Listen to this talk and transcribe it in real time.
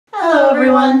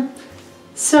everyone.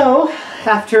 So,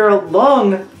 after a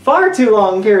long, far too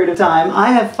long period of time,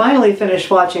 I have finally finished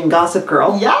watching Gossip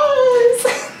Girl.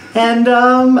 Yes! And,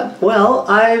 well,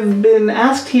 I've been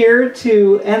asked here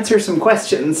to answer some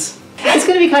questions. It's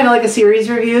going to be kind of like a series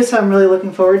review, so I'm really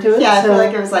looking forward to it. Yeah, I feel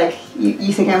like it was like,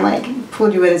 you think I'm like,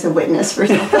 pulled you in as a witness for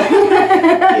something.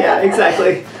 Yeah,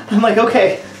 exactly. I'm like,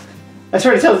 okay. I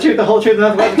try to tell the truth, the whole truth, and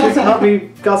nothing but the truth to help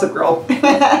me, Gossip Girl.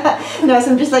 No,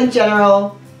 some just like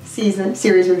general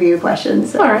series review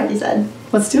questions. All right. Like you said.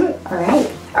 Let's do it. All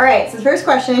right. All right, so the first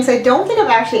question is, I don't think I've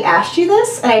actually asked you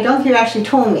this, and I don't think you actually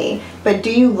told me, but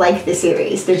do you like the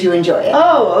series? Did you enjoy it?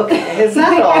 Oh, okay. Is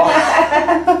that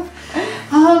all?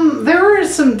 There were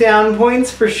some down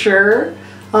points for sure.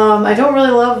 I don't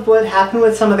really love what happened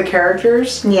with some of the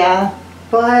characters. Yeah.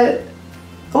 But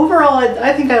overall,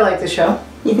 I think I like the show.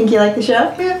 You think you like the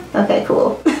show? Yeah. Okay,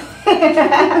 cool.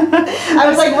 I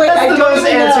was like, wait, That's I the don't most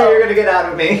even answer know. you're gonna get out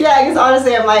of me. Yeah, because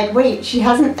honestly, I'm like, wait, she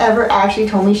hasn't ever actually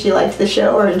told me she liked the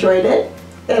show or enjoyed it.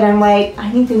 And I'm like,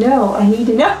 I need to know. I need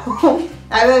to know.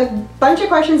 I have a bunch of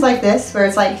questions like this where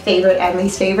it's like favorite and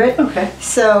least favorite. Okay.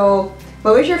 So,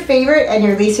 what was your favorite and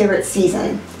your least favorite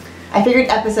season? I figured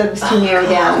episode was too narrowed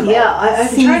down. Yeah, I'm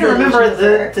season trying to remember you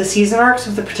prefer. the season arcs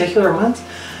of the particular ones.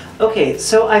 Okay,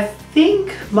 so I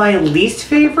think my least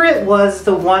favorite was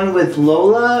the one with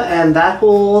Lola and that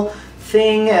whole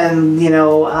thing, and you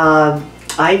know,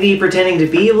 Ivy pretending to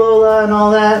be Lola and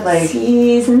all that. Like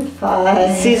Season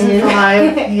 5. Season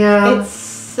 5, yeah. It's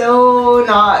so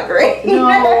not great. No,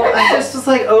 I just was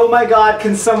like, oh my god,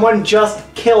 can someone just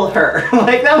kill her?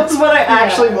 Like, that was what I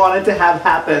actually wanted to have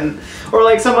happen. Or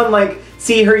like someone like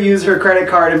see her use her credit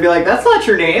card and be like, that's not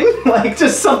your name? Like,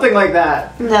 just something like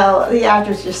that. No, the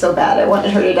actress is just so bad. I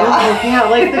wanted her to die. Yeah,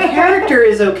 like the character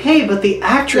is okay, but the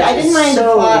actress I didn't is mind so...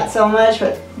 the plot so much,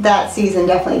 but that season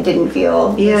definitely didn't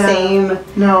feel the same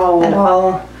No. at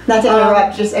all. Not to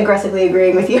interrupt, just aggressively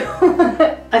agreeing with you.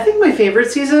 I think my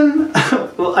favorite season,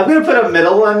 well, I'm going to put a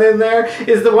middle one in there,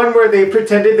 is the one where they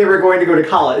pretended they were going to go to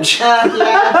college. Yeah,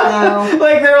 no.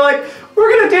 Like, they were like, we're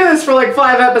going to do this for like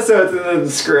 5 episodes, and then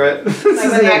screw it. This Like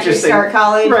isn't when they actually interesting. start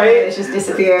college, right? it just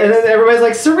disappears. And then everybody's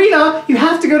like, Serena, you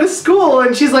have to go to school.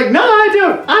 And she's like, no, I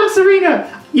don't. I'm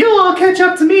Serena. You'll all catch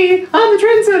up to me. I'm the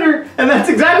trendsetter. And that's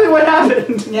exactly what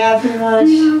happened. Yeah, pretty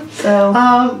much.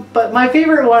 So. But my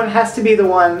favorite one has to be the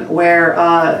one where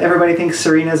everybody thinks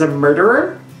Serena's a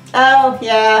murderer. Oh,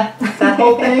 yeah. That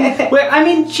whole thing. Where, I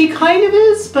mean, she kind of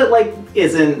is, but like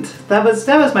isn't. That was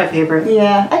my favorite.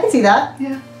 Yeah, I can see that.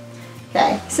 Yeah.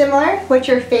 Okay. Similar. What's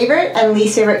your favorite and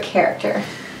least favorite character?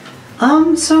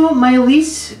 So my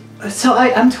least... So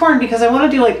I'm torn because I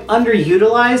want to do like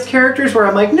underutilized characters where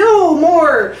I'm like, no,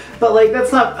 more! But like,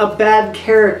 that's not a bad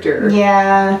character.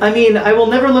 Yeah. I mean, I will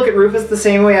never look at Rufus the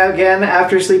same way again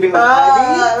after sleeping with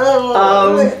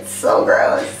Ivy. It's so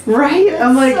gross. Right? It's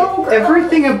I'm like, so gross.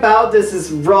 everything about this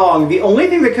is wrong. The only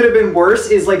thing that could have been worse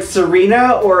is like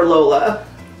Serena or Lola.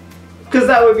 Because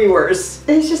that would be worse.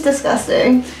 It's just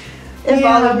disgusting. It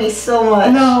bothered me so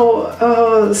much.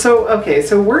 No,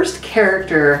 so worst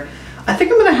character. I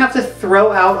think I'm gonna have to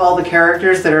throw out all the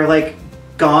characters that are like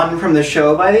gone from the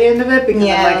show by the end of it because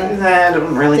I'm like, I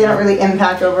don't really They don't really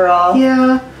impact overall.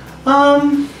 Yeah.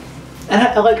 And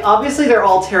like obviously they're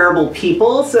all terrible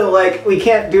people, so like we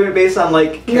can't do it based on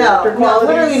like character qualities.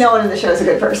 Literally no one in the show is a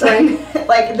good person. Right?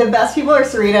 Like the best people are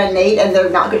Serena and Nate, and they're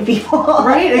not good people.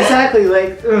 Right? Exactly.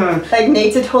 Like. Like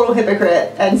Nate's a total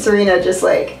hypocrite, and Serena just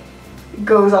like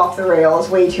goes off the rails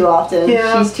way too often.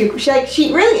 Yeah.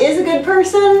 She really is a good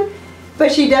person.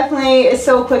 But she definitely is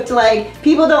so quick to like,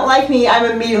 people don't like me, I'm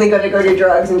immediately going to go do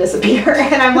drugs and disappear.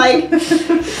 And I'm like,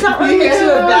 it's not really makes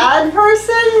you a bad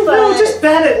person, but... No, just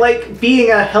bad at like being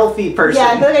a healthy person. Yeah,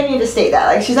 I feel like I need to state that.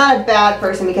 Like, she's not a bad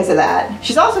person because of that.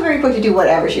 She's also very quick to do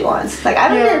whatever she wants. Like, I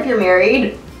don't care if you're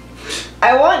married.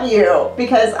 I want you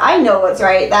because I know what's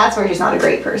right. That's where she's not a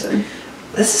great person.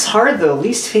 This is hard though.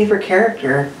 Least favorite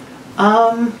character.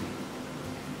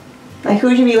 Like, who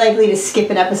would you be likely to skip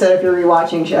an episode if you're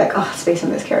rewatching? You're like, oh, it's based on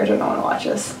this character, I don't want to watch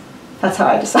this. That's how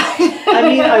I decide. I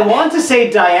mean, I want to say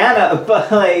Diana,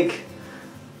 but like,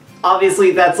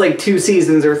 obviously that's like 2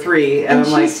 seasons or 3, and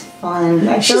I'm like, she's fun.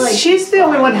 I feel like she's the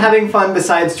only one having fun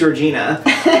besides Georgina.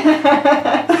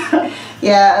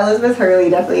 Yeah, Elizabeth Hurley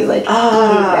definitely like played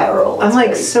that role. I'm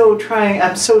like so trying.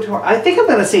 I'm so torn. I think I'm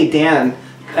gonna say Dan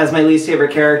as my least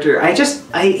favorite character. I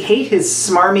hate his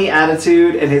smarmy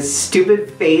attitude and his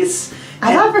stupid face.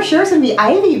 I thought for sure it was going to be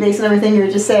Ivy based on everything you were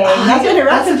just saying. Not to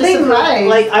interrupt, I'm just surprised.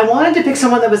 Like, I wanted to pick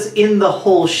someone that was in the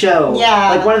whole show. Yeah.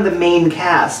 Like, one of the main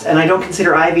cast. And I don't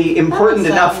consider Ivy important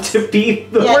enough to be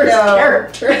the worst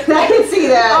character. I can see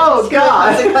that. Oh,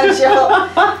 God.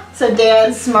 Consequential. So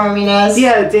Dan's smarminess.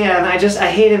 Yeah, Dan. I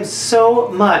hate him so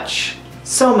much.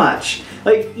 So much.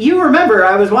 Like, you remember,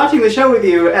 I was watching the show with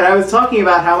you, and I was talking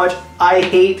about how much I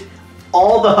hate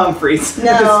all the Humphreys,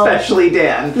 especially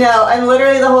Dan. No, and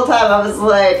literally the whole time I was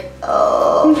like,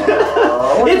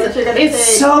 oh,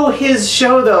 it's so his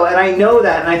show, though, and I know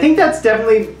that, and I think that's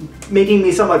definitely making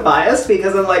me somewhat biased,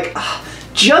 because I'm like,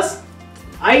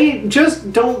 I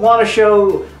just don't want a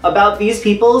show about these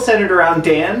people centered around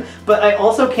Dan, but I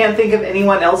also can't think of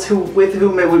anyone else with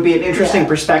whom it would be an interesting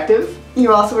perspective.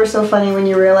 You also were so funny when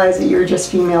you realized that you were just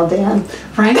female Dan.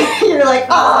 Right? You're like,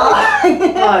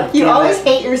 you always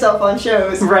hate yourself on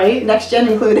shows. Right? Next Gen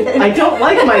included. I don't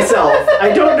like myself.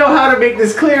 I don't know how to make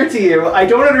this clear to you. I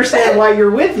don't understand why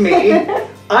you're with me.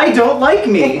 I don't like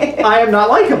me. I am not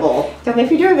likable. Don't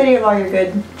make me do a video of all your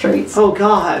good traits. Oh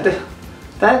God.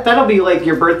 That'll be like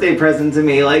your birthday present to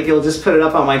me. Like, you'll just put it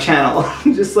up on my channel.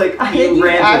 Just like you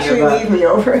actually leave me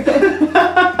over it.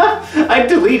 I'd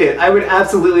delete it. I would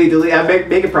absolutely delete. I'd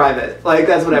make it private. Like,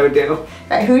 that's what I would do.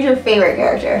 Alright, who's your favorite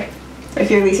character?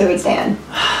 If your least favorite Stan?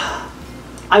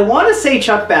 I want to say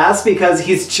Chuck Bass because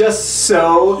he's just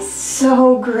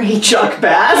so great. Chuck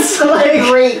Bass. He's such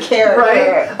a great character.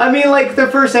 Right? I mean, like, the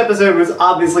first episode was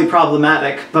obviously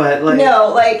problematic, but like...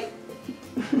 No, like...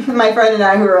 My friend and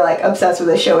I, who were like obsessed with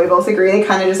this show, we both agree they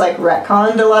kind of just like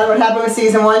retconned a lot of what happened with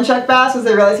season 1 Chuck Bass, was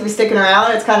they realized he was sticking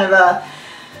around. It's kind of a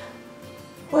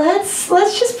let's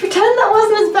just pretend that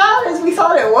wasn't as bad as we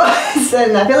thought it was.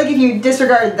 And I feel like if you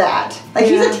disregard that, like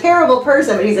he's a terrible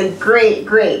person, but he's a great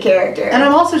character. And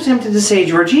I'm also tempted to say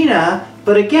Georgina,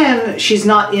 but again, she's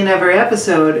not in every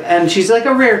episode, and she's like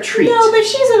a rare treat. No, but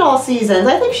she's in all seasons.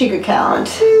 I think she could count.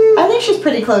 I think she's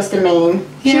pretty close to main.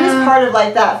 She was part of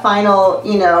like that final,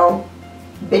 you know,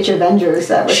 bitch Avengers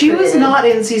that was created. was not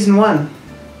in season 1.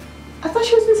 I thought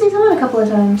she was in season 1 a couple of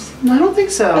times. No, I don't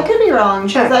think so. I could be wrong,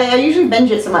 because I usually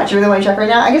binge it so much. You're the one check right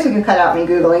now. I guess we could cut out me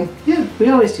Googling. Yeah, we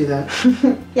always do that.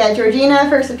 Yeah, Georgina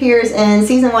first appears in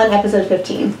season 1, episode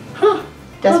 15. Huh.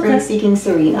 Desperately Seeking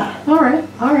Serena.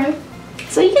 Alright.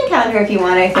 So you can count her if you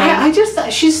want, I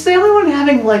think. She's the only one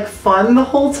having like fun the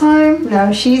whole time.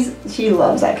 No, she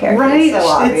loves that character. Right? It's so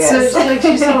obvious. It's like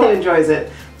she so enjoys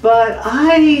it. But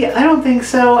I don't think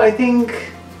so. I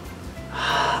think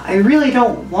I really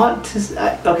don't want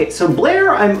to. Okay, so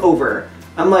Blair, I'm over.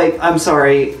 I'm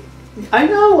sorry. I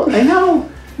know.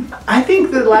 I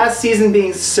think the last season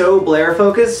being so Blair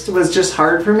focused was just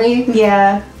hard for me.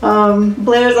 Yeah.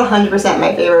 Blair's 100%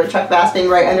 my favorite, with Chuck Bass being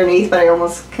right underneath, but I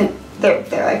almost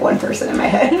they're like one person in my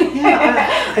head.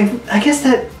 Yeah, I guess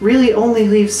that really only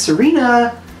leaves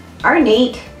Serena. Our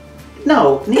Nate.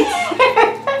 No,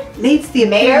 Nate's the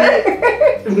mayor.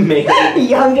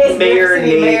 Youngest mayor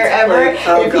mayor ever. Like,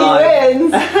 oh if God. he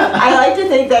wins, I like to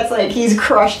think that's like he's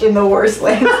crushed in the worst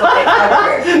landslide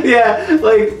ever. Yeah,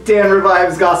 like Dan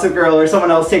revives Gossip Girl, or someone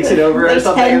else takes it over, or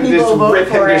something, and just rip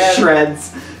him to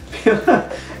shreds.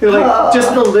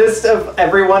 Just the list of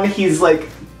everyone he's like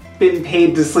been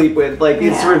paid to sleep with. Like,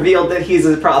 it's revealed that he's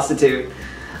a prostitute.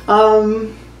 I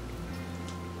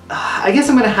guess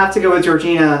I'm gonna have to go with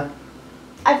Georgina.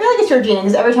 I feel like it's Georgina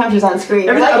because every time she's on screen,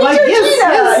 you're like, I'm like, Georgina!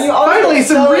 Yes. You always Finally, get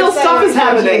some so real stuff is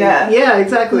happening. Yeah,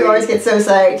 exactly. You always get so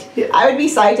psyched. Yeah. I would be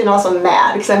psyched and also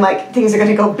mad because I'm like, things are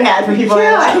gonna go bad for people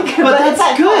I like. But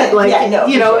that's good. Fun. Like, no,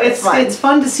 you know, sure. it's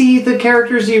fun to see the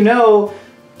characters you know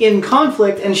in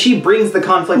conflict, and she brings the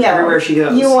conflict everywhere she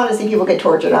goes. You want to see people get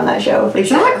tortured on that show.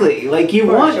 Exactly. Sure. Like, you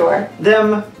want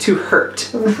them to hurt.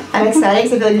 I'm excited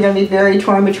because I feel like you're going to be very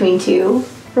torn between two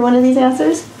for one of these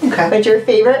answers. Okay. But your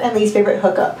favorite and least favorite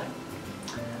hookup?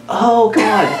 Oh,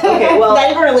 God. Okay, well...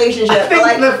 Not even a relationship, but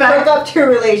like hookup to a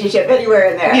relationship, anywhere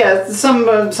in there. Yeah,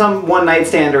 some one-night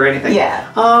stand or anything.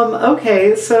 Yeah.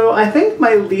 Okay, so I think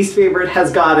my least favorite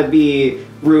has got to be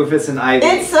Rufus and Ivy.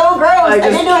 It's so gross. I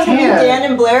didn't know it was going to be Dan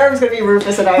and Blair. It was going to be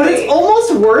Rufus and Ivy. But it's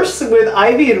almost worse with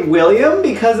Ivy and William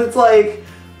because it's like,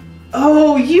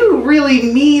 oh, you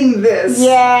really mean this.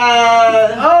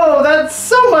 Yeah. Oh, that's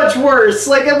so much worse.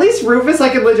 Like, at least Rufus I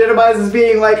could legitimize as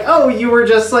being like, oh, you were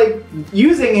just like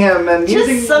using him and just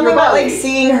using something about like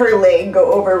seeing her leg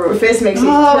go over Rufus makes me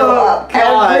throw up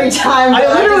every time. I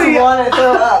literally want to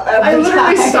throw up every time.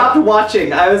 I literally stopped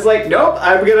watching. I was like, nope,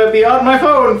 I'm gonna be on my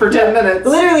phone for 10 minutes.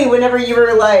 Literally, whenever you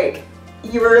were like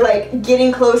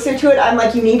getting closer to it, I'm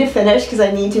like, you need to finish because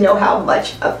I need to know how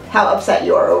upset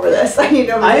you are over this. I need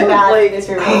to know how bad it is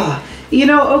for me. You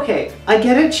know, okay, I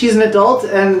get it. She's an adult,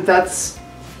 and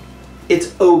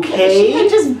it's okay. She had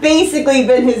just basically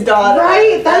been his daughter.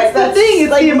 Right? That's the thing.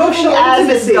 It's like the emotional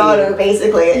intimacy. His daughter,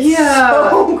 basically. It's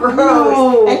so gross.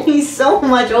 No. And he's so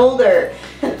much older.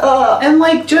 And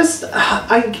like, just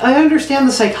I understand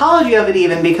the psychology of it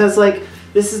even, because like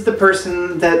this is the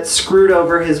person that screwed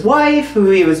over his wife, who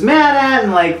he was mad at,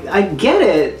 and like I get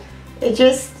it.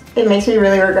 It makes me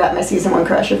really regret my season 1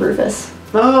 crush of Rufus.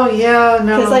 Oh yeah,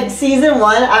 no. Because like season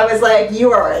 1, I was like,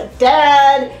 you are a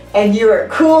dad, and you are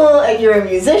cool, and you're a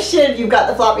musician, you've got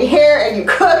the floppy hair, and you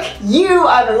cook.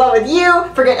 I'm in love with you.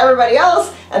 Forget everybody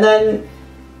else. And then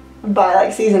by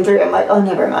like season 3, I'm like, oh,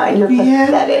 never mind. You're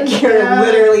pathetic. You're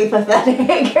literally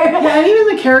pathetic. Yeah, and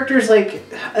even the characters, like,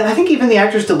 I think even the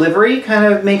actor's delivery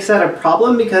kind of makes that a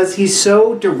problem, because he's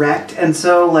so direct and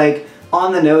so like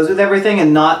on the nose with everything,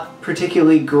 and not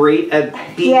particularly great at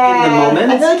being in the moment.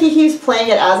 I feel like he keeps playing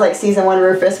it as like season 1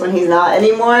 Rufus when he's not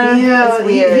anymore. Yeah, it's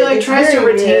weird. He like tries to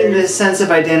retain this sense of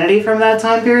identity from that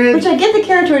time period. Which I get the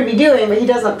character would be doing, but he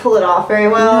doesn't pull it off very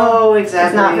well. No, exactly.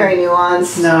 It's not very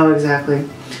nuanced. No, exactly.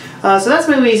 So that's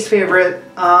my least favorite.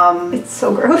 It's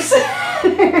so gross.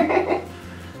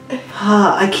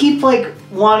 I keep like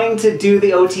wanting to do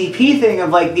the OTP thing of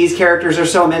like these characters are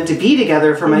so meant to be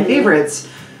together for my favorites,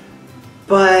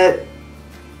 but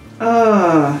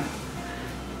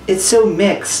it's so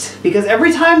mixed, because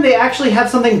every time they actually have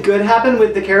something good happen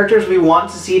with the characters we want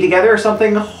to see together,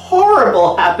 something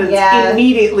horrible happens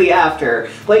immediately after,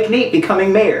 like Nate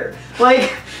becoming mayor.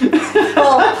 Like,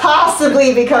 well,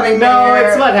 possibly becoming mayor. No,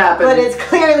 it's what happened. But it's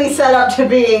clearly set up to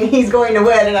being he's going to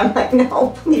win, and I'm like,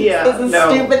 no, please, this is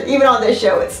stupid. Even on this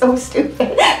show, it's so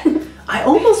stupid. I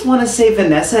almost want to say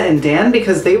Vanessa and Dan,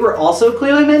 because they were also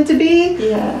clearly meant to be.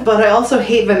 Yeah. But I also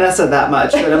hate Vanessa that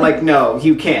much that I'm like, no,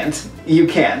 you can't. You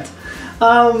can't.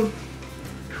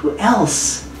 Who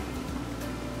else?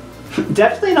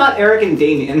 Definitely not Eric and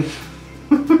Damien.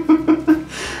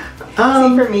 See,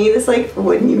 for me, this like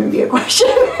wouldn't even be a question.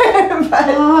 But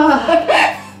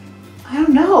I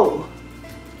don't know.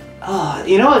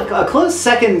 You know, a close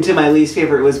second to my least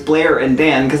favorite was Blair and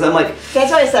Dan, because I'm like... That's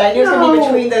what I said. I knew it was going to be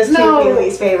between those two to be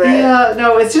least favorite. Yeah,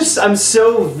 no, it's just I'm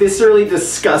so viscerally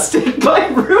disgusted by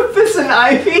Rufus and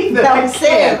Ivy that I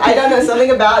can't. I don't know,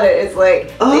 something about it. It's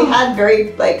like, they had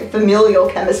very, like, familial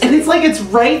chemistry. And it's like, it's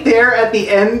right there at the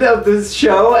end of this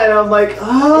show, and I'm like,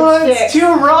 it's too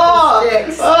raw.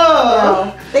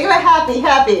 No. Think about Happy.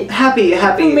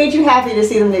 Who made you happy to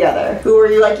see them together? Who were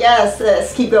you like,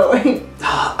 yes, keep going?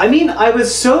 I mean, I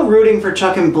was so rooting for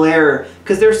Chuck and Blair,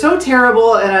 because they're so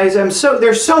terrible, and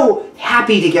they're so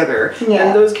happy together. Yeah.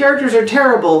 And those characters are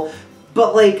terrible,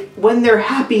 but like when they're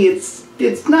happy, it's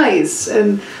nice,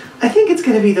 and I think it's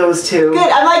gonna be those two.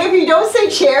 Good. I'm like, if you don't say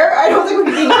Chair, I don't think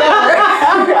we can be together.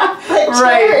 Like,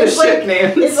 right, the ship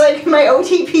names. It's like my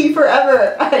OTP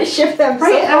forever. I ship them so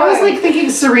and I was like thinking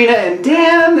Serena and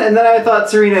Dan, and then I thought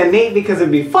Serena and Nate because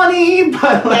it'd be funny,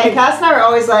 but like... Yeah, Cass and I were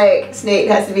always like, Nate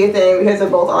has to be a thing because they're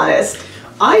both honest.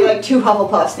 Like two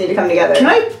Hufflepuffs need to come together. Can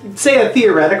I say a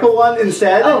theoretical one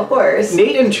instead? Oh, of course.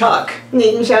 Nate and Chuck.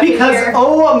 Because,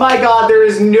 oh my god, there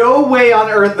is no way on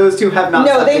earth those two have not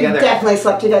slept together. No, they definitely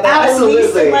slept together. Absolutely. At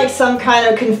least in like some kind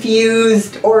of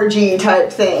confused orgy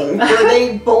type thing. Where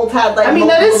they both had like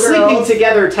that is girls. sleeping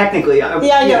together technically. Yeah,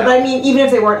 I know, but I mean, even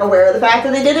if they weren't aware of the fact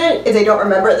that they did it, if they don't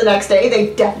remember it the next day,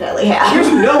 they definitely have.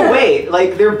 There's no way.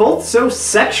 Like, they're both so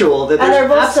sexual that and they're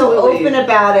both so open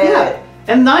about it. Yeah.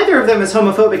 And neither of them is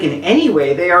homophobic in any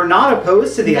way. They are not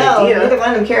opposed to the idea. No, neither one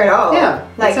of them care at all. Yeah,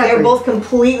 like they're both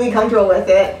completely comfortable with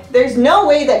it. There's no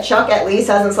way that Chuck at least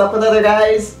hasn't slept with other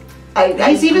guys. I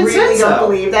really don't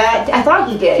believe that. I thought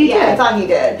he did. I thought he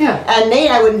did. Yeah. And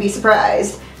Nate, I wouldn't be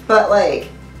surprised. But like,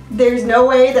 there's no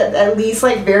way that at least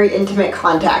like very intimate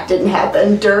contact didn't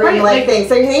happen during like things.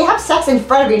 They have sex in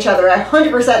front of each other. I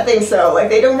 100% think so. Like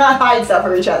they do not hide stuff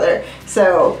from each other.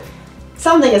 So.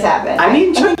 Something has happened. I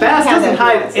mean, Chuck Bass doesn't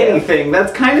hide anything.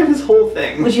 That's kind of his whole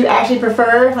thing. Would you actually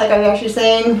prefer, like, are you actually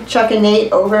saying Chuck and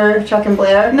Nate over Chuck and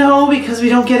Blair? No, because we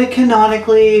don't get it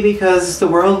canonically, because the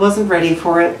world wasn't ready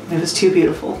for it. It was too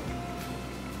beautiful.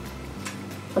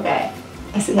 Okay.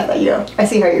 I see how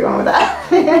you're going with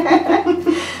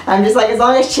that. I'm just like, as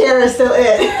long as Chair is still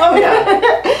it. Oh,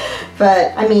 yeah.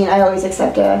 But, I mean, I always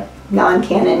accept a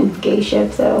non-canon gay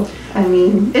ship, so, I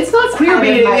mean... It's not queer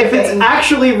baiting if it's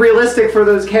actually realistic for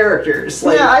those characters.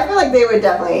 Like, no, I feel like they would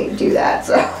definitely do that,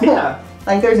 so... Yeah.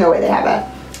 Like, there's no way they have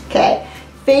that. Okay.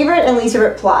 Favorite and least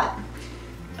favorite plot?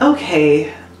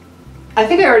 Okay. I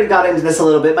think I already got into this a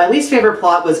little bit. My least favorite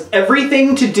plot was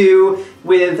everything to do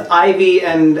with Ivy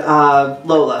and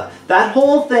Lola. That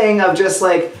whole thing of just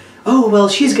like, oh, well,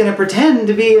 she's gonna pretend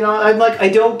to be, I'm like, I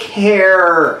don't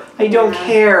care. I don't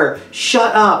care.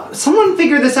 Shut up. Someone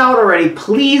figure this out already,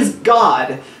 please,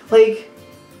 God. Like,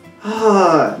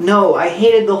 no, I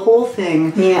hated the whole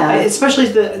thing. Yeah. Especially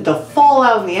the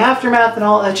fallout and the aftermath and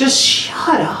all that. Just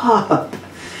shut up.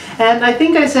 And I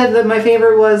think I said that my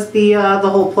favorite was the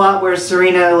whole plot where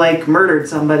Serena like murdered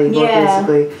somebody,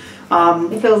 basically.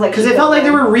 It feels like because it felt like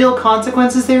there were real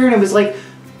consequences there, and it was like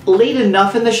late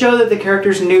enough in the show that the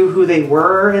characters knew who they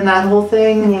were in that whole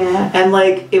thing. Yeah. And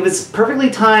like it was perfectly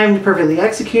timed, perfectly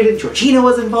executed. Georgina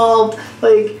was involved.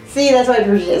 Like, see, that's why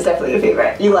Georgina is definitely your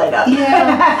favorite. You light up.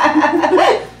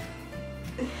 yeah.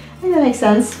 I think that makes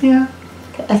sense. Yeah.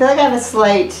 I feel like I have a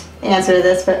slight answer to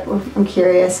this, but I'm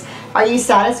curious. Are you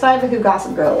satisfied with who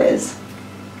Gossip Girl is?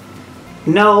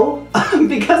 No,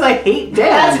 because I hate Dan.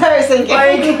 That's what I was thinking.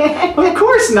 Like, of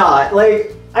course not.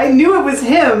 Like, I knew it was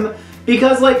him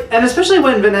because, like, and especially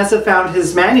when Vanessa found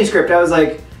his manuscript, I was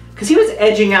like, because he was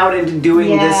edging out into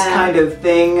doing this kind of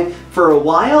thing for a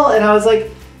while, and I was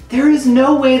like, there is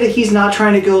no way that he's not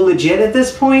trying to go legit at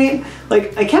this point.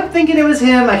 Like, I kept thinking it was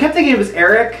him. I kept thinking it was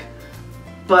Eric.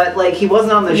 But like he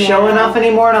wasn't on the show enough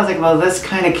anymore, and I was like, well, this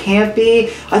kind of can't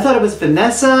be. I thought it was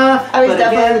Vanessa. I was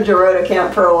definitely in the Dorota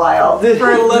camp for a while.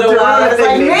 For a little while. I was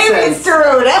like, maybe it's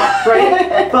Dorota.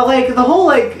 Right? But like the whole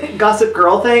like Gossip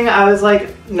Girl thing, I was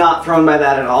like not thrown by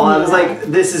that at all. I was like,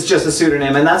 this is just a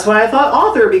pseudonym, and that's why I thought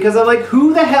author, because I'm like,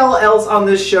 who the hell else on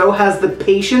this show has the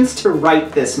patience to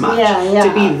write this much?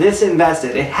 To be this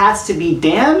invested? It has to be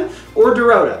Dan or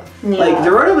Dorota. Like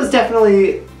Dorota was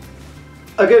definitely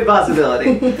a good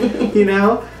possibility, you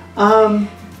know? I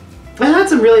had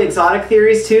some really exotic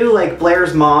theories too, like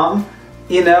Blair's mom,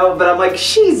 you know, but I'm like,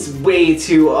 she's way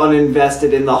too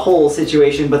uninvested in the whole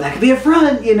situation, but that could be a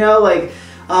front, you know? Like,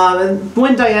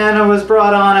 when Diana was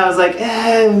brought on, I was like,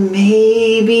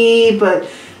 maybe, but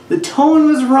the tone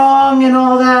was wrong and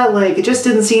all that. Like, it just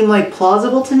didn't seem like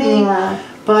plausible to me. Yeah.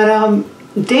 But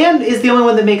Dan is the only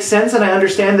one that makes sense, and I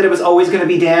understand that it was always going to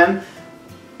be Dan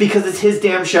because it's his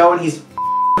damn show and he's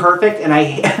perfect, and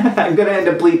I'm gonna end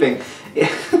up bleeping.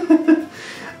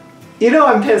 You know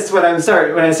I'm pissed when I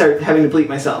start having to bleep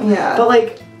myself. Yeah. But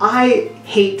like I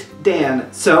hate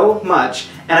Dan so much,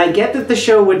 and I get that the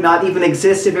show would not even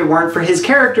exist if it weren't for his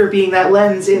character being that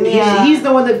lens. He's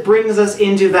the one that brings us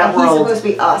into that world. He's supposed to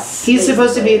be us. He's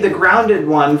supposed to be the grounded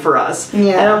one for us.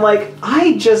 Yeah. And I'm like,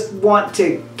 I just want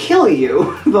to kill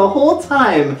you the whole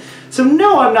time. So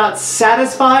no, I'm not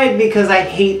satisfied because I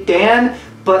hate Dan.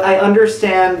 But I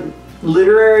understand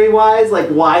literary-wise, like,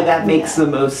 why that makes the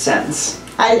most sense.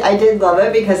 I did love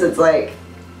it because it's like,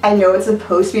 I know it's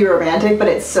supposed to be romantic, but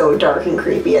it's so dark and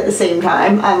creepy at the same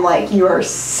time. I'm like, you are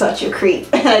such a creep.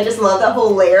 And I just love that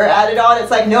whole layer added on. It's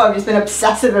like, no, I've just been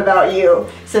obsessive about you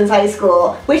since high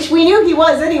school. Which we knew he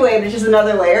was anyway, but it's just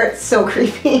another layer. It's so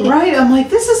creepy. Right? I'm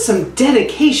like, this is some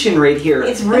dedication right here.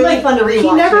 It's really fun to rewatch.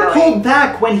 He never pulled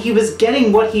back when he was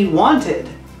getting what he wanted.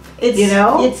 It's, you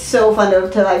know? It's so fun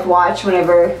to like watch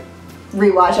whenever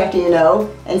rewatch after you know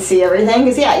and see everything,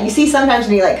 because you see sometimes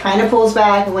when he like kind of pulls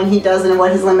back and when he doesn't and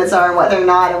what his limits are and what they're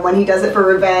not, and when he does it for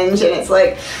revenge, and it's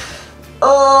like,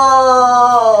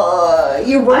 oh,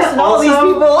 you're worse than all these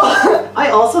people. I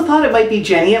also thought it might be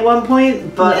Jenny at one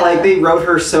point, but like they wrote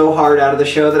her so hard out of the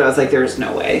show that I was like, there's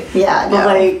no way. But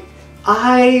like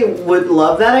I would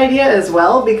love that idea as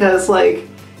well, because like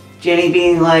Jenny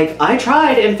being like, I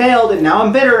tried and failed and now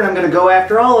I'm bitter and I'm gonna go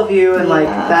after all of you, and like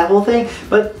that whole thing.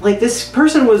 But like this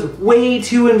person was way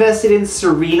too invested in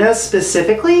Serena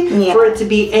specifically for it to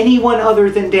be anyone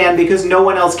other than Dan, because no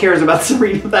one else cares about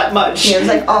Serena that much. Yeah, it was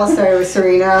like all started with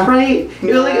Serena. Right?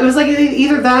 It was like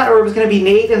either that or it was gonna be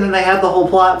Nate, and then they had the whole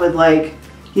plot with like,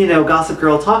 you know, Gossip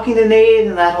Girl talking to Nate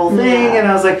and that whole thing, and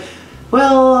I was like,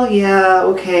 well, yeah,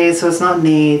 okay, so it's not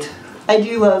Nate. I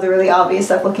do love the really obvious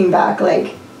stuff looking back,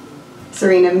 like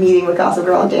Serena meeting with Gossip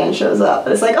Girl and Dan shows up.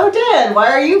 And it's like, oh, Dan,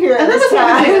 why are you here at this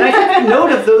time? And I took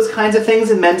note of those kinds of things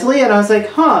mentally, and I was like,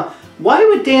 huh, why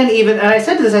would Dan even, and I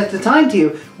said this at the time to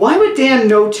you, why would Dan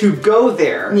know to go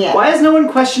there? Yeah. Why is no one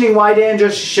questioning why Dan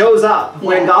just shows up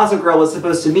when Gossip Girl was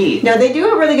supposed to meet? No, they do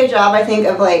a really good job, I think,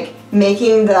 of like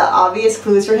making the obvious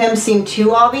clues for him seem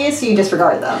too obvious, so you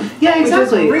disregard them. Yeah,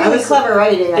 exactly. Which was really clever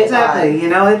writing. Exactly. You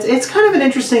know, it's kind of an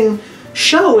interesting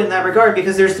show in that regard,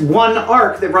 because there's one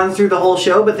arc that runs through the whole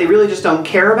show, but they really just don't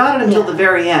care about it until the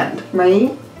very end.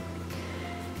 Right?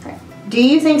 Do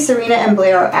you think Serena and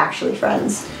Blair are actually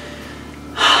friends?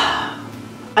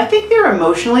 I think they're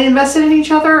emotionally invested in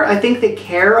each other. I think they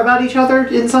care about each other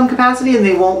in some capacity, and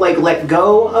they won't like let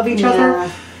go of each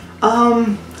other.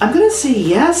 I'm gonna say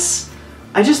yes.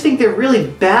 I just think they're really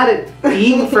bad at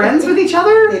being friends with each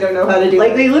other. They don't know how to do it.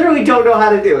 Like, they literally don't know how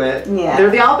to do it. Yeah. They're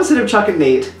the opposite of Chuck and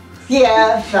Nate.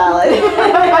 Yeah, valid.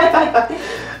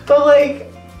 But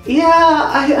like,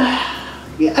 yeah,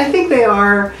 I think they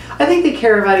are. I I think they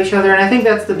care about each other, and I think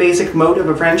that's the basic mote of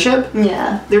a friendship.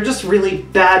 Yeah. They're just really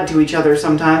bad to each other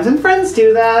sometimes, and friends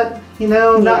do that, you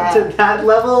know, not to that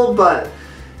level, but,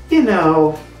 you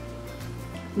know,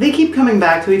 they keep coming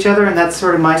back to each other, and that's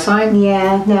sort of my sign.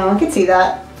 Yeah, no, I can see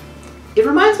that. It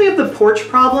reminds me of the porch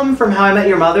problem from How I Met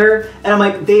Your Mother, and I'm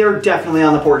like, they are definitely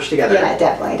on the porch together. Yeah,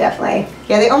 definitely, definitely.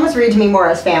 Yeah, they almost read to me more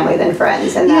as family than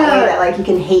friends, and that way that, like, you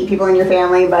can hate people in your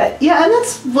family, but... Yeah, and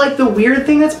that's, like, the weird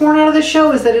thing that's born out of this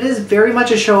show is that it is very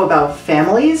much a show about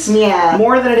families. Yeah.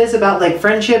 More than it is about, like,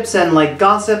 friendships and, like,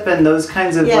 gossip and those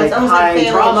kinds of, like, it's almost high like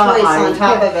family drama. choice on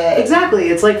top of it. Exactly,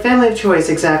 it's like family of choice,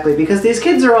 exactly, because these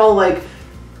kids are all, like,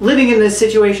 living in this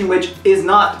situation, which is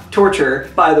not torture,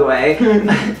 by the way.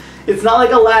 It's not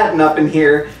like Aladdin up in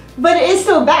here. But it is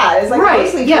still bad. It's like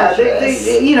mostly torturous.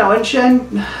 They, you know,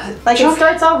 and like Chuck, it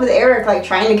starts off with Eric like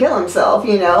trying to kill himself,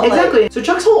 you know. Exactly. Like, so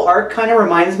Chuck's whole arc kind of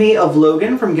reminds me of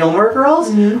Logan from Gilmore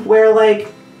Girls, where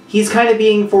like he's kind of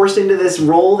being forced into this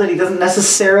role that he doesn't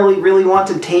necessarily really want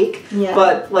to take,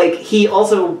 but like he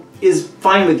also is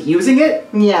fine with using it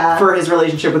for his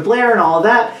relationship with Blair and all of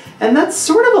that. And that's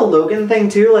sort of a Logan thing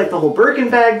too, like the whole Birkin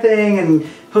bag thing and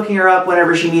hooking her up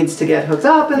whenever she needs to get hooked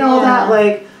up and all that.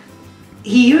 Like,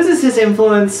 he uses his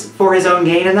influence for his own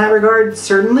gain in that regard,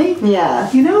 certainly. Yeah.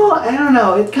 You know, I don't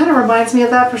know. It kind of reminds me of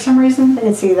that for some reason. I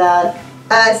can see that.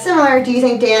 Similar, do you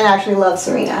think Dan actually loves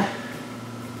Serena?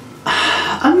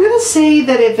 I'm going to say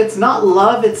that if it's not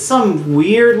love, it's some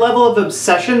weird level of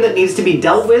obsession that needs to be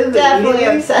dealt with. Definitely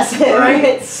obsessive. Right?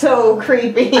 It's so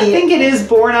creepy. I think it is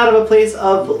born out of a place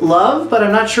of love, but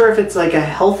I'm not sure if it's like a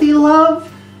healthy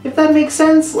love, if that makes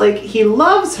sense. Like, he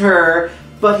loves her,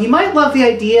 but he might love the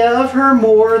idea of her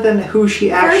more than who she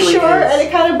actually is. For sure, and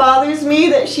it kind of bothers me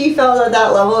that she felt that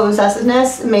that level of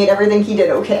obsessiveness made everything he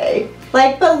did okay.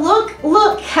 Like, but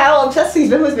look how obsessed he's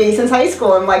been with me since high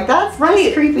school. I'm like, that's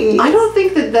creepy. I don't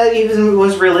think that even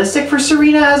was realistic for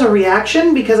Serena as a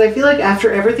reaction, because I feel like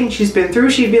after everything she's been through,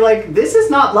 she'd be like, this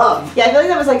is not love. Yeah, I feel like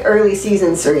that was like early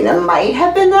season Serena might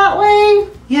have been that way.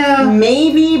 Yeah.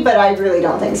 Maybe, but I really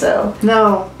don't think so.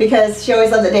 No. Because she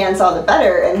always loved that Dan saw the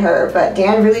better in her, but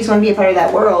Dan really just wanted to be a part of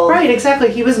that world. Right,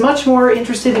 exactly. He was much more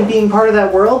interested in being part of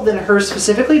that world than her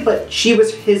specifically, but she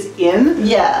was his in.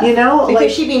 Yeah. You know? Because like,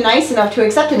 she'd be nice enough to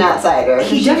accept an outsider.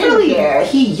 He definitely,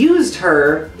 he used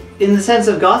her in the sense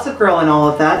of Gossip Girl and all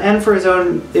of that, and for his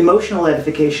own emotional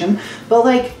edification, but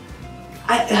like,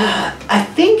 I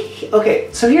think, okay,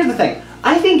 so here's the thing.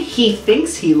 I think he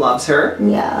thinks he loves her.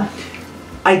 Yeah.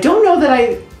 I don't know that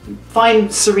I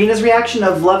find Serena's reaction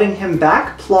of loving him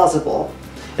back plausible,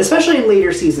 especially in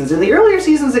later seasons. In the earlier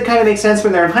seasons, it kind of makes sense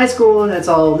when they're in high school and it's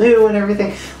all new and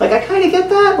everything. Like, I kind of get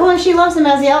that. Well, and she loves him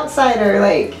as the outsider,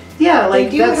 like... Yeah, like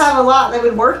they do have a lot that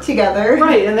would work together.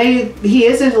 Right, and he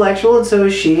is intellectual and so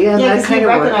is she, and that kind he of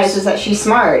recognizes that she's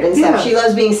smart and stuff. She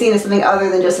loves being seen as something other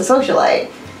than just a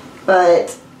socialite.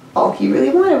 But all he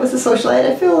really wanted was a socialite,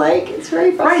 I feel like. It's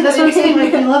very frustrating. Right, that's what I'm saying.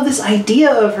 Like, he loved this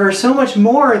idea of her so much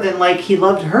more than, like, he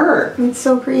loved her. It's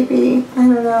so creepy. I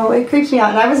don't know. It creeps me out.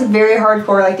 And I was very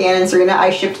hardcore like Dan and Serena. I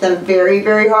shipped them very,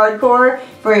 very hardcore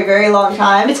for a very long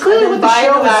time. It's clearly what the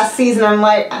show by the last season, I'm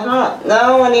like, I don't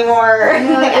know anymore.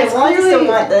 Yeah, I still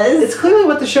want this. It's clearly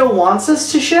what the show wants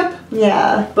us to ship.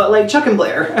 Yeah. But, like, Chuck and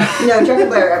Blair. No, Chuck and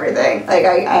Blair, everything. Like,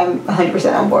 I'm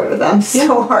 100% on board with them.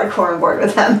 So hardcore on board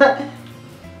with them.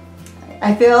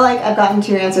 I feel like I've gotten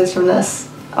 2 answers from this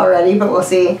already, but we'll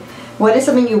see. What is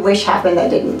something you wish happened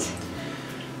that didn't?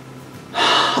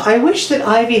 I wish that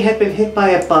Ivy had been hit by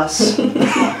a bus.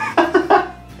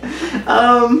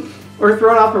 Or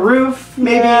thrown off a roof,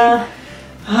 maybe. Yeah.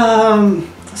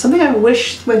 Something I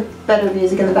wish... With better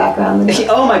music in the background.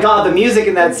 Oh my god, the music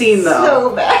in that scene, though.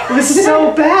 So bad. It was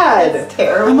so bad. It's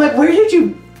terrible. I'm like, where did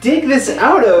you dig this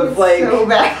out of? Like, so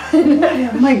bad.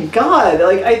 Oh my god.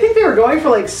 Like, I think they were going for,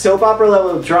 like, soap opera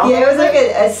level drama. Yeah, it was like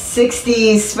a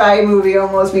 60s spy movie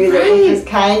almost music, which is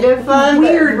kind of fun.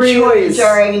 Weird but really choice.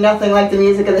 jarring, nothing like the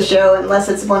music of the show unless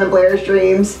it's one of Blair's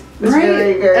dreams. It was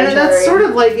very, very and that's sort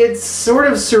of like, it's sort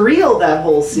of surreal, that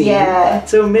whole scene. Yeah.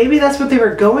 So maybe that's what they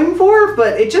were going for,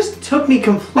 but it just took me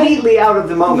completely out of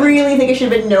the moment. I really think it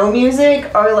should have been no music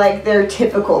or like their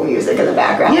typical music in the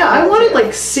background. Yeah, I wanted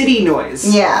like city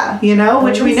noise. Yeah. You know,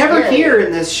 which we never scary. hear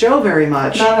in this show very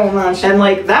much. Not very much. And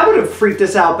like, that would have freaked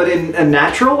us out, but in a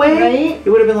natural way. Right? It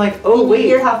would have been like, oh wait. You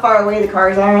hear how far away the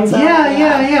cars are and stuff.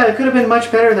 Yeah. It could have been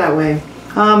much better that way.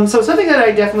 So something that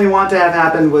I definitely want to have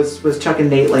happen was Chuck and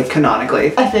Nate, like,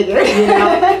 canonically. I figured. You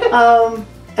know?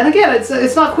 And again,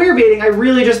 it's not queer baiting. I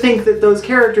really just think that those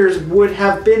characters would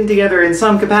have been together in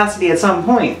some capacity at some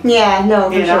point. Yeah,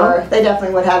 no, for sure. They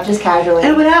definitely would have, just casually.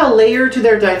 And it would add a layer to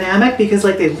their dynamic because,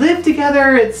 like, they live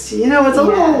together. It's, you know, it's a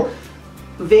little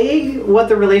vague what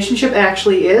the relationship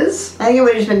actually is. I think it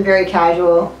would have just been very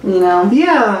casual, you know?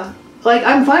 Yeah. Like,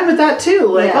 I'm fine with that, too.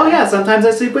 Like, oh, yeah, sometimes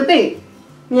I sleep with Nate.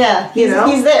 Yeah, he's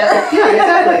there. Yeah,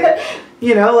 exactly.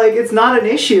 You know, like, it's not an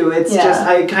issue. It's just,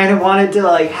 I kind of wanted to,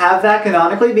 like, have that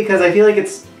canonically because I feel like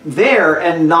it's there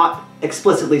and not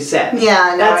explicitly said. Yeah,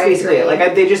 no, that's basically it.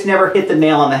 Like, they just never hit the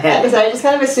nail on the head. Because I just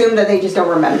kind of assumed that they just don't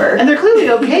remember. And they're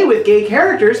clearly okay with gay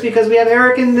characters because we have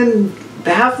Eric and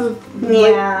half the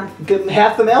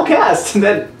half the male cast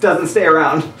that doesn't stay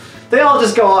around. They all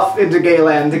just go off into gay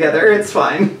land together. It's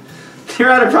fine. They're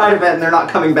at a Pride event and they're not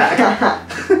coming back.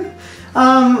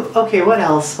 Okay, what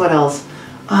else?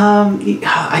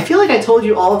 I feel like I told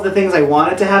you all of the things I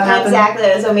wanted to have happen.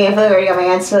 Exactly. So I feel like I already got my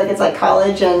answer. Like, it's like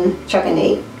college and Chuck and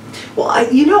Nate.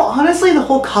 Well, you know, honestly, the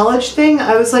whole college thing,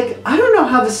 I was like, I don't know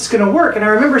how this is going to work. And I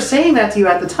remember saying that to you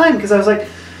at the time because I was like,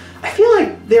 I feel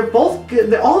like they're both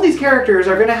good. All these characters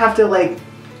are going to have to, like,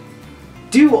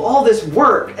 do all this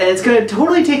work, and it's going to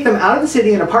totally take them out of the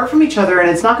city and apart from each other, and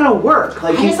it's not going to work.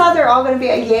 Like, I just thought they were all going to be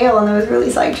at Yale, and I was really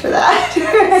psyched for that. See,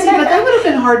 but that would have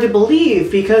been hard to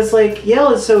believe because, like,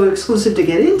 Yale is so exclusive to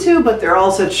get into, but they're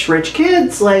all such rich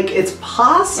kids. Like, it's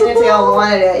possible. And if they all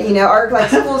wanted it, you know, or like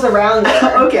schools around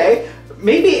there. Okay,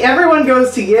 maybe everyone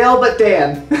goes to Yale but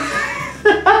Dan.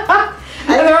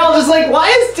 And they're all just like, why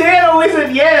is Dan always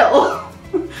at Yale?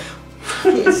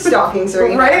 He's stalking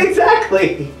Serena. Right,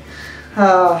 exactly.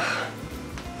 Oh.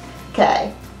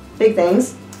 Okay. Big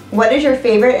things. What is your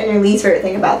favorite and your least favorite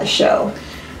thing about the show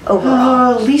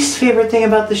overall? Least favorite thing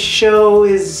about the show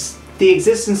is the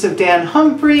existence of Dan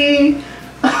Humphrey.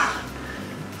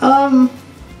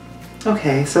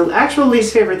 Okay, so actual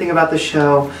least favorite thing about the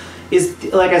show is,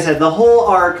 like I said, the whole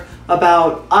arc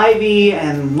about Ivy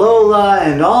and Lola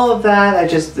and all of that.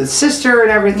 The sister and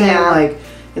everything, like,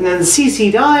 and then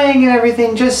Cece dying and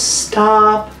everything. Just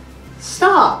stop.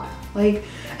 Like,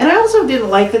 and I also didn't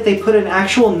like that they put an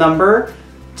actual number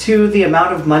to the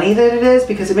amount of money that it is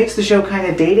because it makes the show kind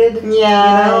of dated. Yeah, you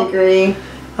know? I agree.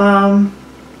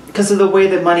 Because of the way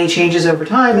that money changes over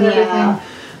time and everything.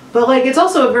 But, like, it's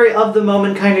also a very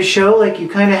of-the-moment kind of show. Like, you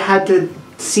kind of had to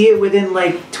see it within,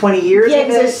 like, 20 years. Yeah,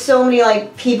 because there's so many,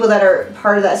 like, people that are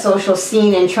part of that social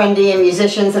scene and trendy and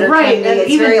musicians that are trendy. And it's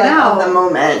even very, now, like, of the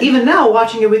moment. Even now,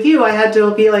 watching it with you, I had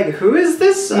to be like, who is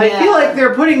this? I feel like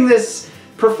they're putting this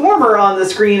performer on the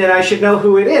screen and I should know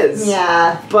who it is.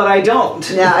 Yeah. But I don't.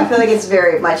 Yeah, I feel like it's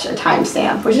very much a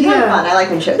timestamp, which is kind of fun. I like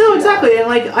when shows do exactly. that. And,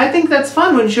 like, I think that's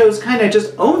fun when shows kind of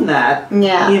just own that.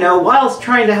 Yeah. You know, whilst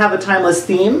trying to have a timeless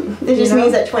theme. It just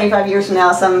means that 25 years from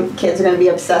now, some kids are going to be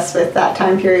obsessed with that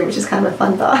time period, which is kind of a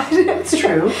fun thought. It's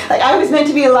true. Like, I was meant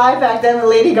to be alive back then when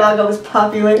Lady Gaga was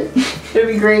popular. It would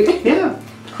be great. Yeah.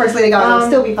 Of course, Lady Gaga will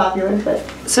still be popular, but...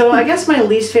 So I guess my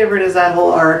least favorite is that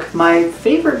whole arc. My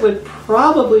favorite would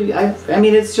probably... I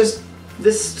mean, it's just...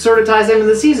 This sort of ties into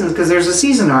the seasons, because there's a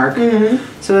season arc.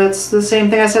 Mm-hmm. So it's the same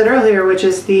thing I said earlier, which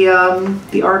is the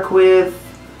arc with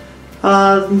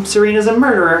Serena's a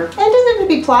murderer. And it doesn't have to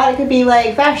be plot. It could be,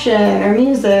 like, fashion, or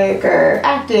music, or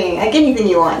acting. Like, anything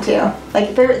you want to. Like,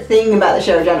 your favorite thing about the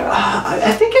show in general.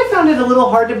 I think I found it a little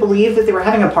hard to believe that they were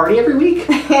having a party every week.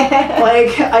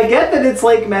 Like, I get that it's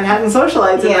like Manhattan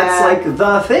Socialites and that's like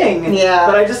the thing. Yeah.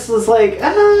 But I just was like,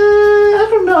 I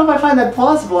don't know if I find that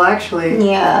plausible, actually.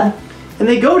 Yeah. And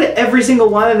they go to every single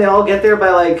one and they all get there by,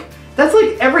 like, that's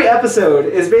like every episode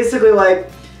is basically like,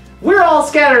 we're all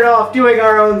scattered off doing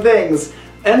our own things.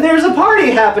 And there's a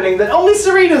party happening that only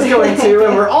Serena's going to,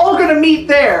 and we're all going to meet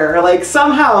there, like,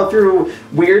 somehow through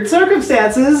weird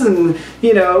circumstances and,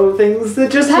 you know, things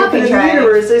that just happen in the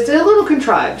universe. It's a little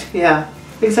contrived. Yeah,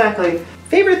 exactly.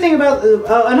 Favorite thing about,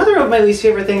 another of my least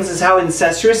favorite things is how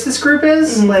incestuous this group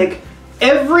is. Mm-hmm. Like,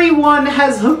 everyone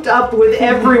has hooked up with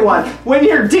everyone. When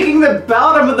you're digging the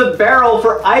bottom of the barrel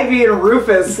for Ivy and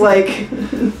Rufus, like,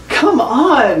 come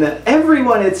on.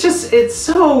 Everyone, it's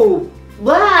so...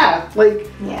 blah! Like,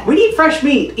 we need fresh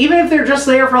meat. Even if they're just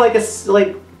there for like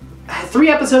 3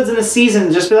 episodes in a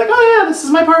season, just be like, oh yeah, this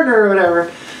is my partner or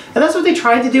whatever. And that's what they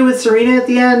tried to do with Serena at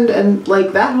the end, and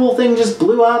like that whole thing just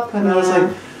blew up, and I was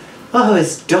like, oh,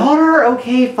 his daughter?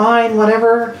 Okay, fine,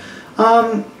 whatever.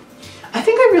 I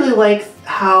think I really like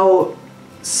how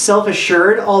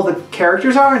self-assured all the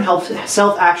characters are and how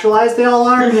self-actualized they all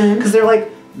are, because they're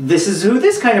like, this is who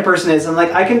this kind of person is, and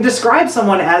like I can describe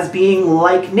someone as being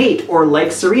like Nate or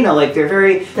like Serena. Like they're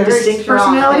distinct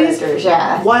personalities,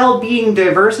 while being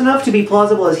diverse enough to be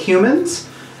plausible as humans.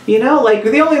 You know, like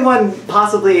the only one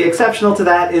possibly exceptional to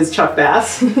that is Chuck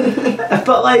Bass.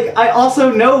 But like, I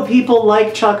also know people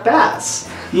like Chuck Bass,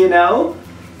 you know?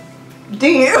 Do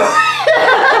you?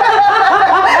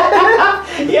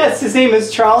 Yes, his name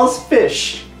is Charles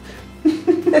Fish.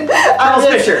 Charles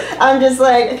Fisher. I'm just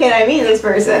like, can I meet this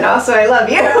person? Also, I love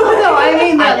you. No, I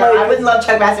mean that, I know, like, I would love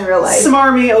Chuck Bass in real life.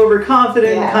 Smarmy,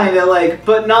 overconfident, Yeah. kind of like,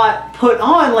 but not put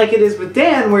on like it is with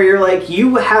Dan, where you're like,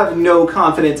 you have no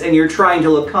confidence and you're trying to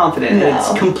look confident, and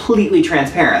it's No. completely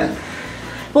transparent.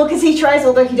 Well, because he tries to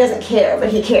look like he doesn't care, but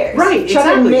he cares. Right, Chuck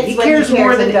exactly. admits He when cares he more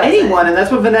cares than and doesn't. anyone, and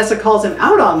that's what Vanessa calls him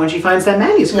out on when she finds that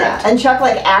manuscript. Yeah, and Chuck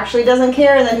like actually doesn't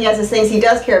care, and then he has his things he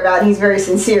does care about, and he's very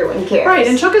sincere when he cares. Right,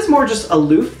 and Chuck is more just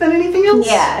aloof than anything else.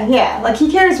 Yeah, like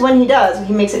he cares when he does.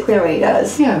 He makes it clear when he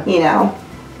does. Yeah. You know.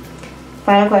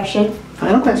 Final question,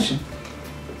 Final question.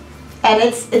 and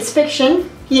it's fiction.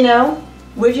 You know,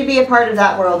 would you be a part of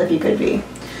that world if you could be?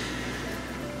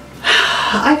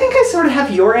 I think I sort of have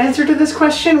your answer to this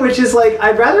question, which is like,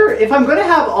 I'd rather, if I'm going to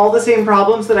have all the same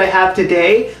problems that I have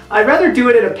today, I'd rather do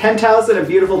it at a penthouse in a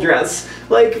beautiful dress.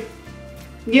 Like,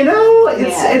 you know,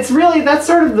 it's really, that's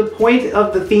sort of the point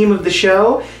of the theme of the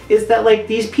show, is that like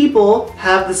these people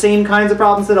have the same kinds of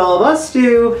problems that all of us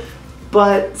do,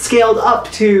 but scaled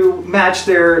up to match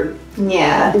their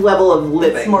Yeah. level of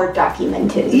living. It's more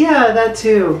documented. Yeah, that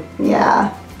too.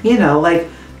 Yeah. You know, like,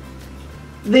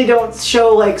 they don't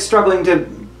show like struggling to,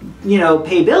 you know,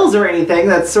 pay bills or anything.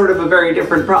 That's sort of a very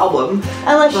different problem.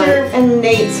 Unless But- you're in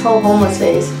Nate's whole homeless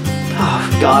phase.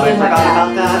 Oh God, I forgot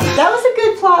about that. That was a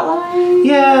good plot line.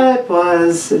 Yeah, it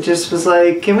was. It just was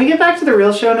like, can we get back to the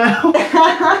real show now?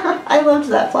 I loved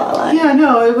that plot line. Yeah,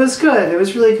 no, it was good. It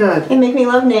was really good. It made me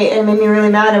love Nate, and it made me really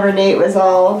mad whenever Nate was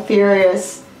all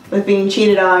furious with being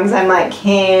cheated on, because I'm like,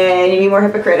 can you be more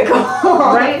hypocritical?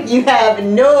 Right. You have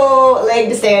no leg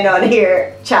to stand on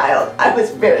here, child. I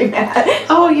was very mad.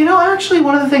 Oh, you know, actually,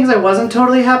 one of the things I wasn't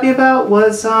totally happy about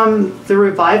was the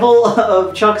revival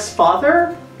of Chuck's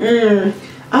father.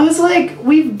 I was like,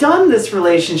 we've done this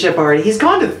relationship already. He's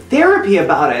gone to therapy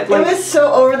about it. Like, It was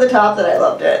so over the top that I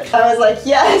loved it. I was like,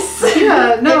 yes.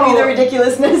 Yeah, no. Give me the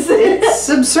ridiculousness. it's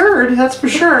absurd, that's for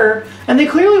sure. And they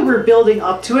clearly were building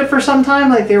up to it for some time.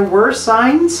 Like, there were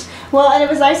signs. Well, and it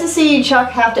was nice to see Chuck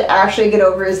have to actually get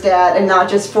over his dad and not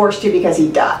just forced to because he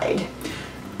died.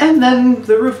 And then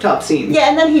the rooftop scene. Yeah,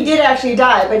 and then he did actually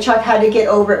die, but Chuck had to get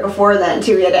over it before then,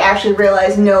 too. He had to actually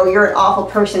realize, no, you're an awful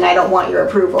person, I don't want your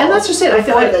approval. And that's just it. I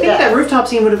think that rooftop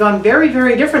scene would have gone very,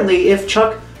 very differently if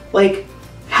Chuck, like,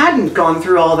 hadn't gone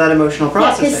through all that emotional Yeah,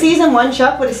 processing. because season 1,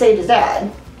 Chuck would have saved his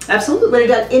dad. Absolutely. Would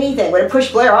have done anything, would have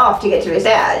pushed Blair off to get to his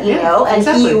dad, you Yeah, know? And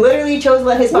exactly. he literally chose to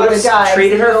let his Would father have die.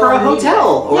 traded so her he for no a longer needed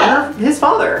hotel, it. or Yeah. his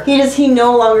father. He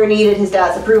no longer needed his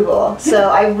dad's approval. So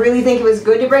I really think it was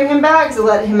good to bring him back to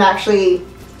let him actually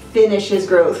finish his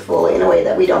growth fully in a way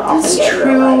that we don't often That's get in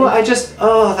real true. life. I just,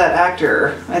 that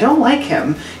actor. I don't like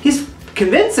him. He's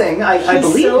convincing. I He's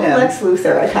believe so him. Lex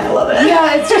Luthor, I kind of love it.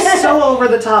 Yeah, it's just so over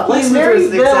the top. Lex He's Luthor very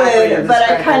is exactly villain, but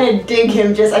I kind of dig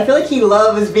him. Just I feel like he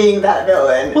loves being that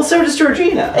villain. Well, so does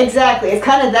Georgina. Exactly, it's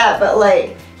kind of that, but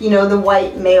like the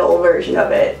white male version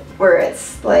of it, where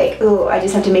it's like, oh, I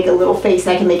just have to make a little face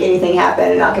and I can make anything happen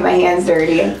and not get my hands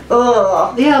dirty.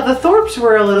 Oh, Yeah, the Thorpes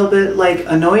were a little bit like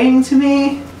annoying to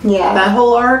me. yeah, That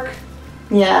whole arc.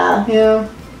 yeah. Yeah.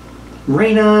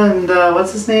 Raina and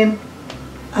what's his name?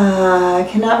 I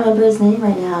cannot remember his name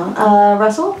right now.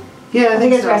 Russell? Yeah, I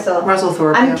think it's so. Russell. Russell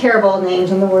Thorpe. I'm yeah. terrible with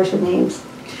names. I'm the worst with names.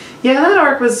 Yeah, that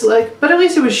arc was like, but at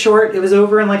least it was short. It was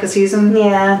over in like a season.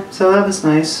 Yeah. So that was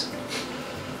nice.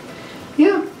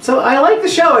 Yeah. So I like the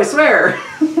show, I swear.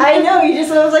 I know,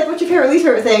 I was like, what's your favorite, least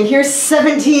favorite thing? Here's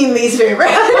 17 least favorite.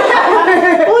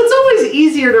 Well, it's always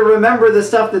easier to remember the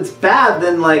stuff that's bad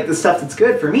than like the stuff that's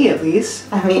good, for me at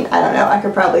least. I mean, I don't know. I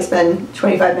could probably spend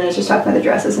 25 minutes just talking about the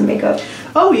dresses and makeup.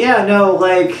 Oh yeah, no,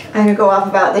 like, I could go off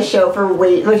about this show for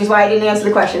which is why I didn't answer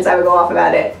the questions. I would go off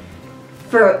about it.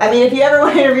 I mean, if you ever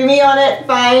want to interview me on it,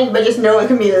 fine, but just know it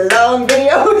can be long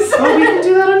videos. well, we can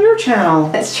do that on your channel.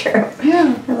 That's true.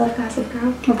 Yeah, I love Gossip Girl.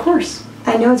 of course.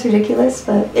 I know it's ridiculous,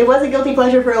 but it was a guilty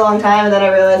pleasure for a long time, and then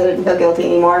I realized I didn't feel guilty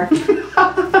anymore.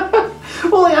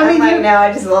 Well, I mean, I'm like, now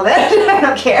I just love it. I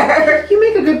don't care. you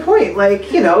make a good point. Like,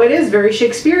 it is very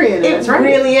Shakespearean. It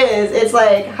really is. It's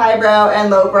like highbrow and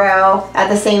lowbrow at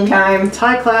the same time. It's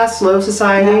high class, low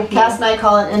society. Cass and I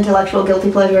call it intellectual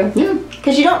guilty pleasure. Yeah.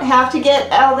 Because you don't have to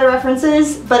get all the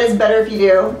references, but it's better if you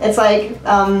do. It's like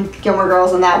Gilmore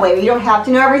Girls in that way. You don't have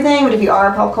to know everything, but if you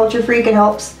are a pop culture freak, it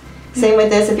helps. Same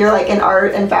with this, if you're like an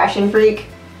art and fashion freak,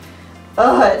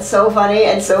 oh, it's so funny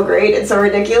and so great and so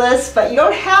ridiculous. But you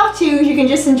don't have to. You can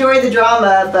just enjoy the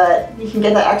drama, but you can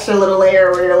get that extra little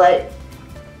layer where you're like,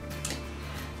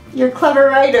 you're clever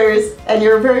writers and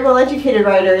you're very well educated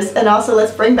writers, and also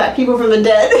let's bring back people from the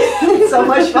dead. It's so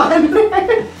much fun.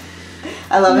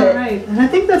 I love it. Alright, and I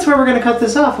think that's where we're going to cut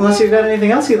this off, unless you've got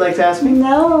anything else you'd like to ask me.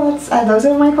 No, those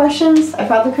are my questions. I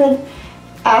probably could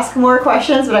ask more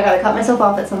questions, but I gotta cut myself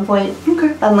off at some point.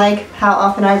 Okay. Unlike how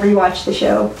often I rewatch the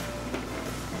show.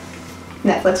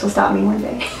 Netflix will stop me one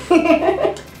day.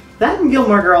 That and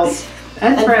Gilmore Girls.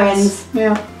 And Friends.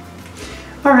 Yeah.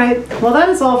 Alright, well that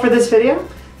is all for this video.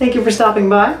 Thank you for stopping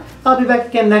by. I'll be back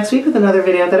again next week with another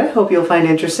video that I hope you'll find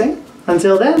interesting.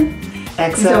 Until then,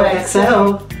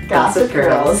 XOXO. Gossip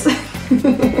Girls.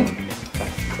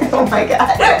 Oh my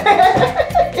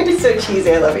god. You're so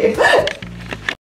cheesy, I love you.